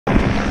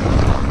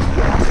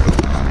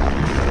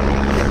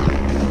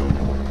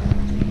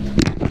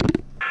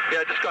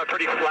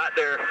flat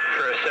there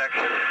for a sec.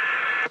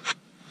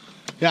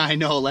 Yeah, I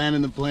know,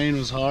 landing the plane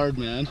was hard,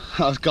 man.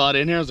 I got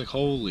in here, I was like,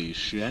 holy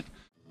shit.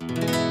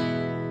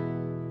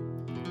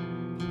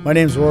 My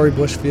name's Rory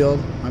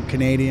Bushfield. I'm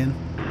Canadian.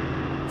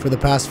 For the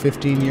past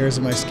 15 years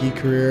of my ski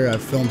career,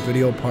 I've filmed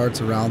video parts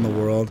around the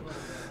world.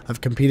 I've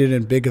competed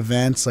in big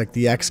events like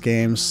the X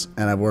Games,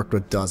 and I've worked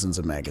with dozens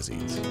of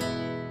magazines.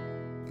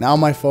 Now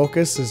my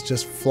focus is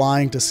just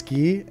flying to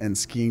ski and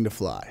skiing to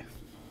fly.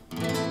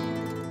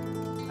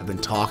 I've been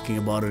talking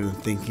about it and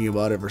thinking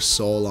about it for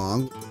so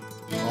long.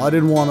 I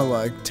didn't want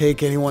to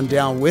take anyone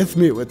down with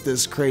me with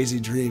this crazy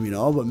dream, you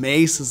know, but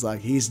Mace is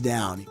he's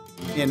down.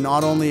 And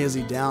not only is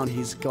he down,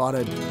 he's got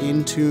an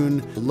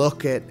in-tune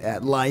look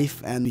at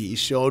life, and he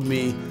showed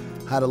me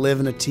how to live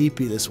in a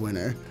teepee this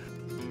winter.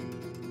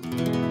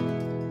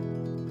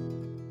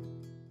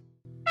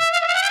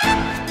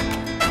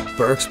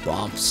 Burke's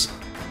Bumps.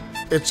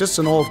 It's just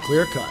an old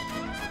clear cut.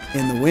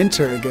 In the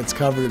winter, it gets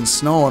covered in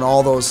snow, and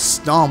all those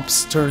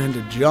stumps turn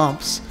into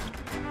jumps.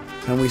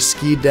 And we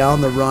skied down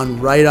the run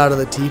right out of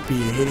the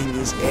teepee, hitting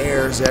these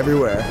airs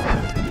everywhere.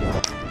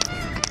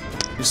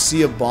 You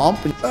see a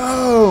bump, and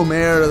boom,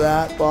 air to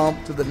that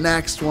bump to the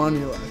next one.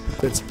 You're like,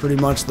 it's pretty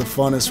much the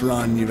funnest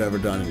run you've ever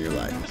done in your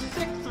life.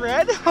 Sick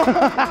thread.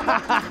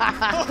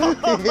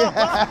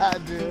 Yeah,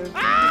 dude.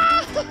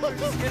 We're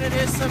just gonna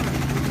do some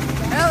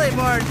heli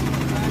board.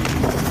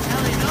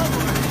 Heli no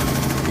board.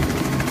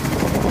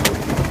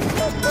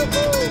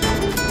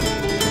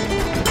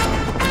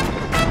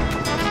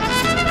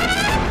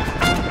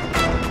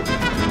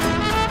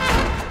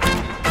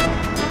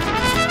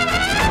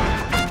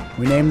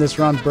 We named this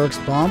run Burke's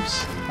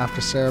Bumps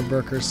after Sarah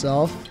Burke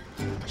herself.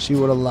 She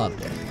would have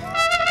loved it.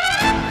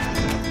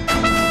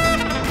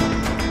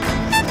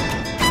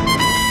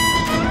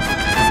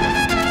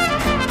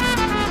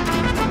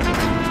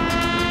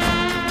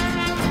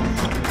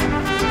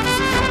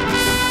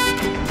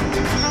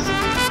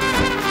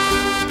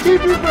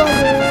 Teepee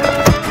brother!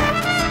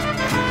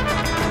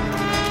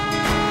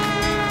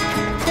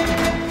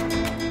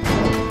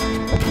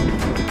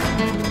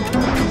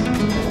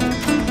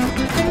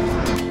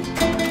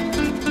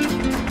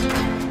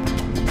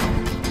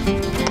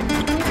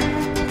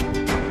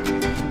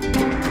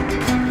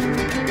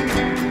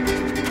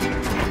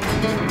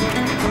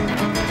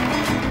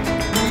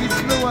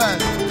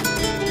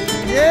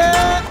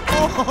 Yeah!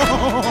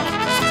 Oh.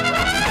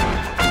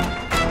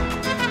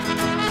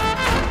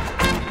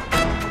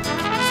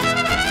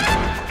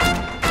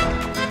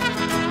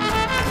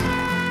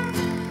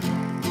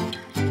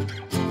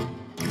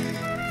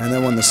 And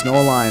then when the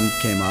snow line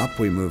came up,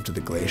 we moved to the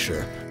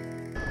Glacier.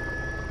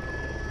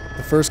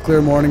 The first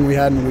clear morning we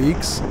had in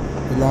weeks,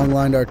 we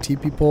long-lined our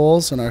teepee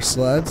poles and our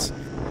sleds,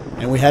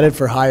 and we headed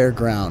for higher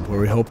ground, where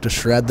we hoped to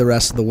shred the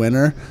rest of the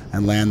winter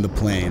and land the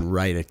plane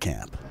right at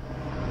camp.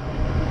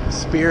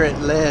 Spirit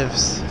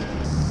lives.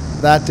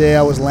 That day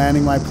I was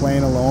landing my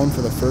plane alone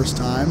for the first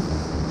time.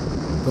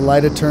 The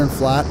light had turned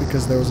flat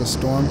because there was a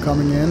storm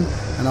coming in,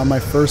 and on my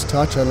first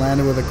touch I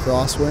landed with a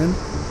crosswind,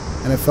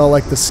 and it felt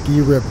like the ski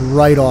ripped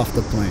right off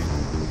the plane.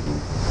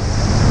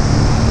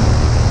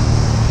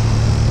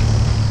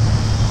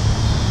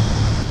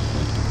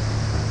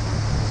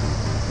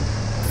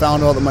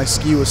 Found out that my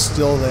ski was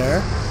still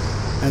there,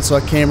 and so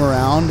I came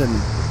around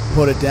and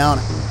put it down.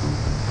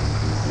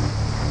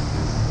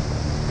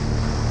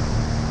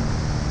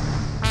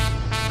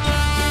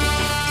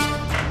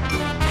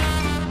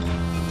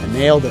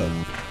 Nailed it.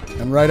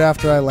 And right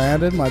after I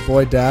landed, my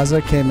boy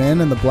Dazza came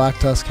in the Black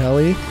Tusk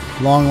heli,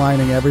 long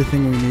lining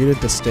everything we needed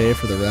to stay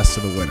for the rest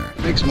of the winter.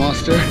 Mixed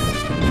muster,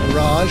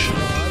 Raj.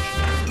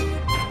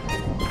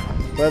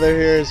 Weather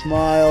here is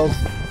mild.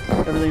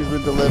 Everything's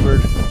been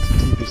delivered. It's a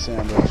teepee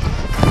sandwich.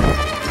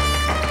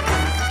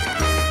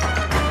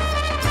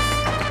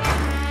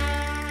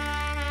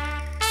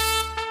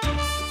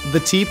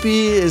 The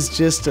teepee is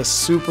just a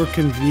super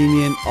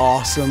convenient,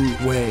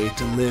 awesome way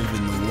to live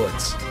in the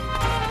woods.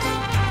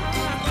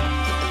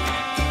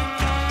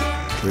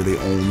 We're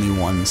the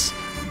only ones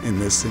in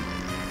this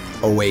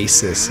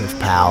oasis of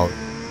PAL.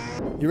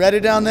 You ready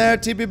down there,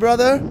 teepee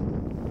brother?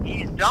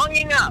 He's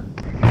donging up.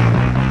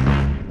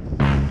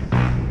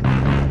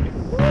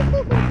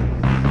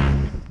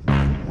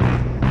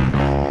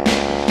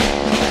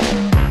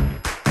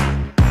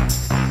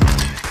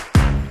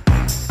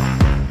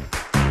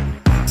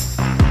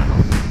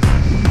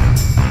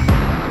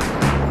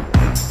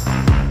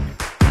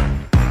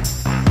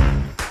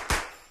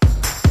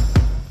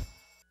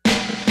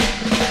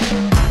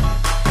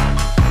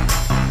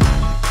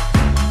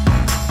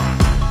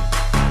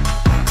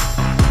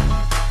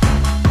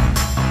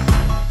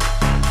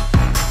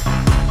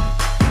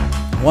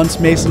 Once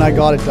Mace and I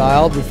got it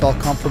dialed, we felt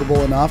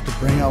comfortable enough to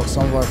bring out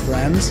some of our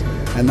friends,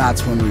 and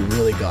that's when we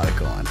really got it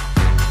going.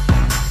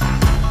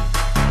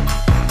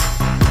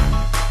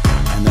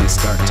 And then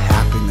start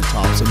tapping the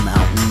tops of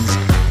mountains.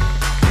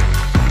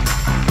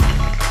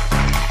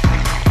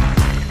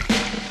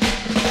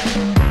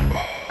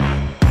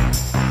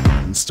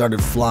 And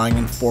started flying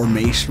in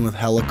formation with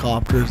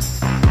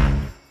helicopters.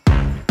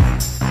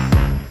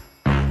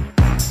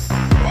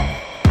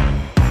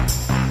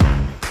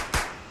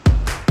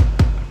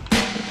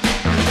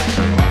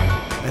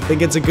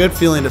 think it's a good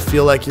feeling to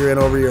feel like you're in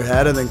over your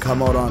head and then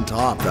come out on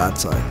top.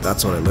 That's what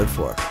I live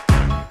for.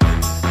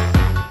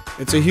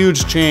 It's a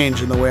huge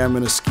change in the way I'm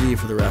going to ski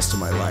for the rest of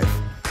my life.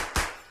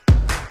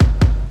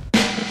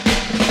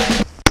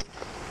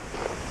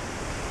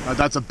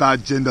 That's a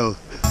bad jindo.